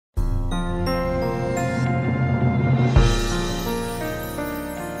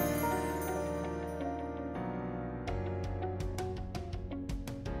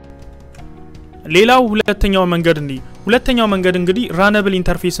ሌላው ሁለተኛው መንገድ እንግዲህ runnable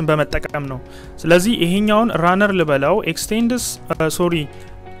ኢንተርፌስን በመጠቀም ነው ስለዚህ ይሄኛውን runner ልበለው extends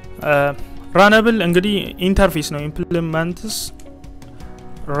runnable እንግዲህ ኢንተርፌስ ነው implements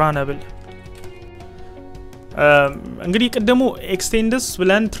runnable እንግዲህ ቀደሙ extends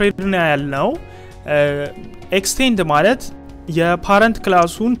ብለን ትሬድ ነው ያልነው extend ማለት የፓረንት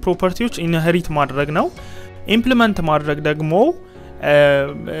ክላሱን ፕሮፐርቲዎች ኢንሄሪት ማድረግ ነው ኢምፕሊመንት ማድረግ ደግሞ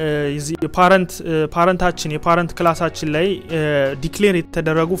ፓረንታችን የፓረንት ክላሳችን ላይ ዲክሌር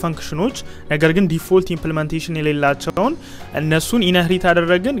የተደረጉ ፈንክሽኖች ነገር ግን ዲፎልት ኢምፕሊሜንቴሽን የሌላቸውን እነሱን ኢንሄሪት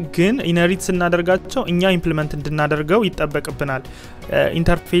አደረግን ግን ኢንሄሪት ስናደርጋቸው እኛ ኢምፕሊመንት እንድናደርገው ይጠበቅብናል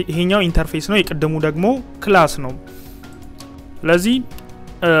ኢንተርፌስ ይሄኛው ኢንተርፌስ ነው የቀደሙ ደግሞ ክላስ ነው ስለዚህ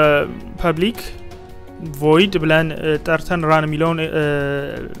ፐብሊክ void ብለን ጠርተን run ሚለውን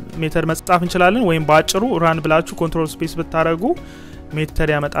ሜተድ መጻፍ እንችላለን ወይም ባጭሩ run ብላችሁ control space ብታረጉ ሜተድ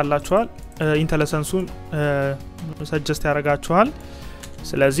ያመጣላችኋል ኢንተለሰንሱን ሰጀስት ያረጋችኋል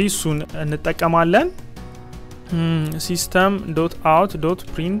ስለዚህ እሱን እንጠቀማለን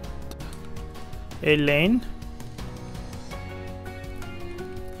system.out.println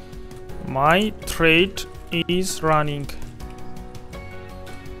my trade is running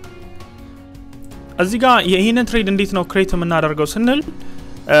እዚጋ ይሄንን ትሬድ እንዴት ነው ክሬት የምናደርገው ስንል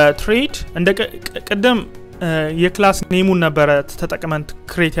ትሬድ እንደ ቀደም የክላስ ኔሙን ነበር ተጠቅመን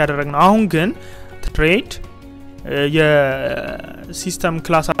ክሬት ያደረግነው አሁን ግን ትሬድ የሲስተም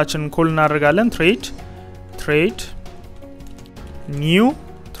ክላሳችን ኮል እናደርጋለን ትሬድ ኒው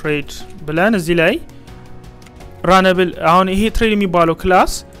ትሬድ ብለን እዚህ ላይ runnable አሁን ይሄ ትሬድ የሚባለው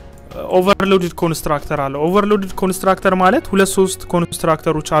ክላስ overloaded constructor አለ overloaded constructor ማለት 2-3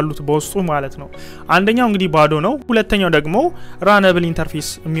 ኮንስትራክተሮች አሉት በውስጡ ማለት ነው አንደኛው እንግዲህ ባዶ ነው ሁለተኛው ደግሞ runnable ኢንተርፌስ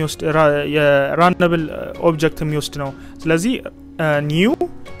የሚወስድ runnable ኦብጀክት የሚወስድ ነው ስለዚህ new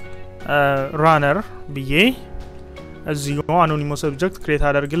runner ብዬ እዚሁ anonymous object create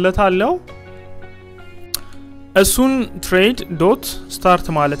አደርግለታለሁ እሱን trade.start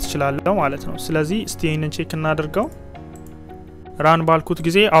ማለት ይችላልው ማለት ነው ስለዚህ እስቲ ይሄንን ቼክ እናደርገው run ባልኩት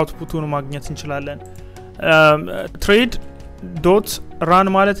ጊዜ አውትፑቱን ማግኘት እንችላለን trade.run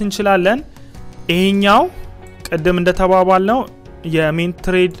ማለት እንችላለን ይሄኛው ቀደም እንደተባባልነው የሜን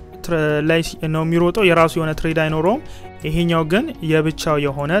ትሬድ ላይ ነው የሚሮጠው የራሱ የሆነ ትሬድ አይኖርም ይሄኛው ግን የብቻው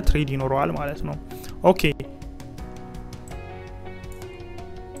የሆነ ትሬድ ይኖረዋል ማለት ነው ኦኬ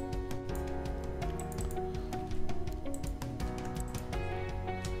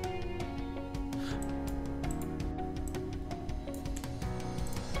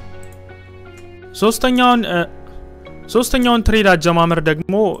ሶስተኛውን ትሬድ አጀማመር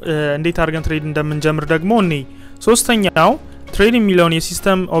ደግሞ እንዴት አድርገን ትሬድ እንደምንጀምር ደግሞ እኔ ሶስተኛው ትሬድ የሚለውን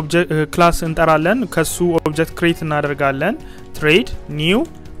የሲስተም ኦብጀክት ክላስ እንጠራለን ከሱ ኦብጀክት ክሬት እናደርጋለን ትሬድ ኒው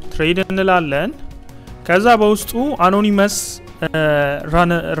ትሬድ እንላለን ከዛ በውስጡ anonymous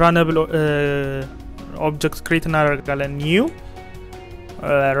runnable ኦብጀክት ክሬት እናደርጋለን ኒው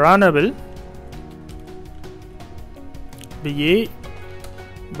runnable ብዬ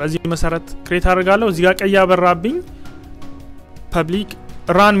በዚህ መሰረት ክሬት አደርጋለሁ እዚህ ጋር ቀይ ያበራብኝ ፐብሊክ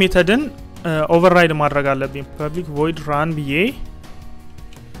run ሜተድን ኦቨርራይድ ማድረግ አለብኝ ፐብሊክ void run ብዬ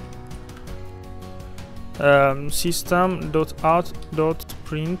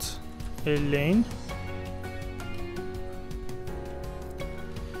system.out.println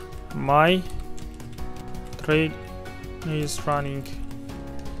my trade is running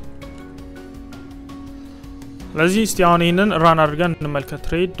ለዚህ እስቲ አሁን ይሄንን run አድርገን እንመልከት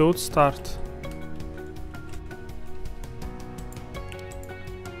trade.start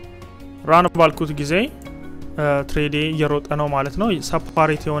run ባልኩት ጊዜ ትሬድ እየሮጠ ነው ማለት ነው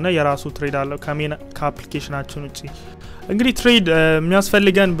ሰፓሬት የሆነ የራሱ ትሬድ አለው ከሜን ከአፕሊኬሽናችን ውጪ እንግዲህ ትሬድ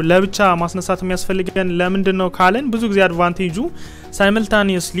የሚያስፈልገን ለብቻ ማስነሳት የሚያስፈልገን ለምንድን ነው ካለን ብዙ ጊዜ አድቫንቴጁ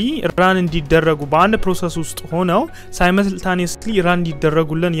ሳይመልታኒየስሊ ራን እንዲደረጉ በአንድ ፕሮሰስ ውስጥ ሆነው ሳይመልታኒየስሊ ራን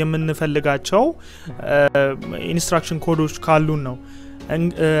እንዲደረጉልን የምንፈልጋቸው ኢንስትራክሽን ኮዶች ካሉን ነው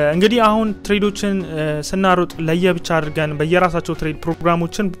እንግዲህ አሁን ትሬዶችን ስናሮጥ ለየብቻ አድርገን በየራሳቸው ትሬድ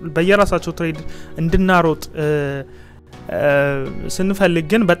ፕሮግራሞችን በየራሳቸው ትሬድ እንድናሮጥ ስንፈልግ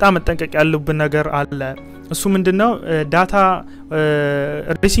ግን በጣም መጠንቀቅ ያለብን ነገር አለ እሱ ምንድነው ዳታ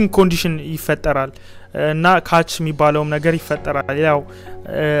ሬሲንግ ኮንዲሽን ይፈጠራል እና ካች የሚባለው ነገር ይፈጠራል ያው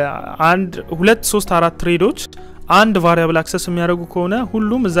 1 2 3 4 ትሬዶች አንድ ቫሪያብል አክሰስ የሚያደርጉ ከሆነ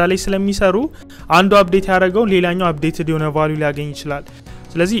ሁሉም እዛ ላይ ስለሚሰሩ አንዱ አፕዴት ያደርገው ሌላኛው አፕዴትድ የሆነ ቫልዩ ሊያገኝ ይችላል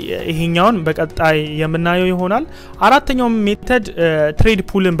ስለዚህ ይሄኛውን በቀጣይ የምናየው ይሆናል አራተኛው ሜተድ ትሬድ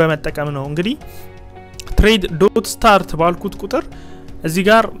ፑልን በመጠቀም ነው እንግዲህ trade.start ባልኩት ቁጥር እዚህ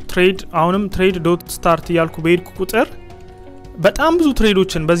ጋር ትሬድ አሁንም trade.start ያልኩ በሄድኩ ቁጥር በጣም ብዙ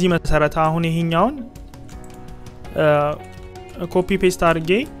ትሬዶችን በዚህ መሰረት አሁን ይሄኛውን ኮፒ ፔስት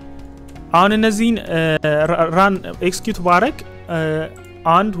አድርጌ አሁን እነዚህን ራን ኤክስኪዩት ባረግ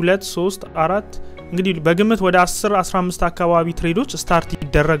 1 2 3 4 እንግዲህ በግምት ወደ 10 15 አካባቢ ትሬዶች ስታርት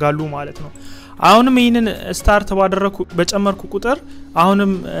ይደረጋሉ ማለት ነው አሁንም ይሄንን ስታርት በጨመርኩ ቁጥር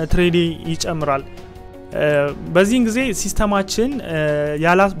አሁንም ትሬዲ ይጨምራል በዚህ ጊዜ ሲስተማችን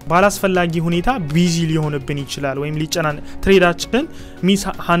ባላስፈላጊ ሁኔታ ቢዚ ሊሆንብን ይችላል ወይም ሊጨናን ትሬዳችን ሚስ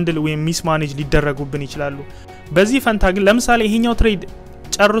ሃንድል ወይም ሚስ ማኔጅ ሊደረጉብን ይችላሉ በዚህ ፈንታ ግን ለምሳሌ ይሄኛው ትሬድ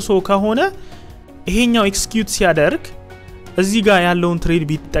ጨርሶ ከሆነ ይሄኛው ኤክስኪዩት ሲያደርግ እዚህ ጋር ያለውን ትሬድ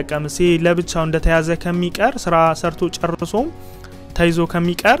ቢጠቀም ለብቻው እንደተያዘ ከሚቀር ስራ ሰርቶ ጨርሶ ታይዞ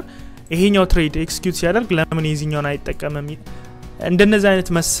ከሚቀር ይሄኛው ትሬድ ኤክስኪዩት ሲያደርግ ለምን የዚህኛውን አይጠቀምም እንደነዚህ አይነት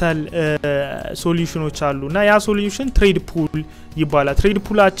መሰል ሶሉሽኖች አሉና ያ ሶሉሽን ትሬድ ፑል ይባላል ትሬድ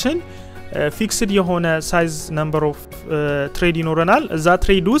ፑላችን ፊክስድ የሆነ ሳይዝ ነምበር ኦፍ ትሬድ ይኖረናል እዛ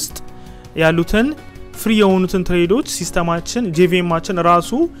ትሬድ ውስጥ ያሉትን ፍሪ የሆኑትን ትሬዶች ሲስተማችን ጄቪኤማችን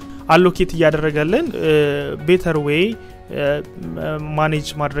ራሱ አሎኬት ያደረገልን ቤተር ዌይ ማኔጅ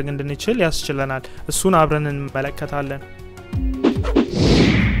ማድረግ እንድንችል ያስችለናል እሱን አብረን እንመለከታለን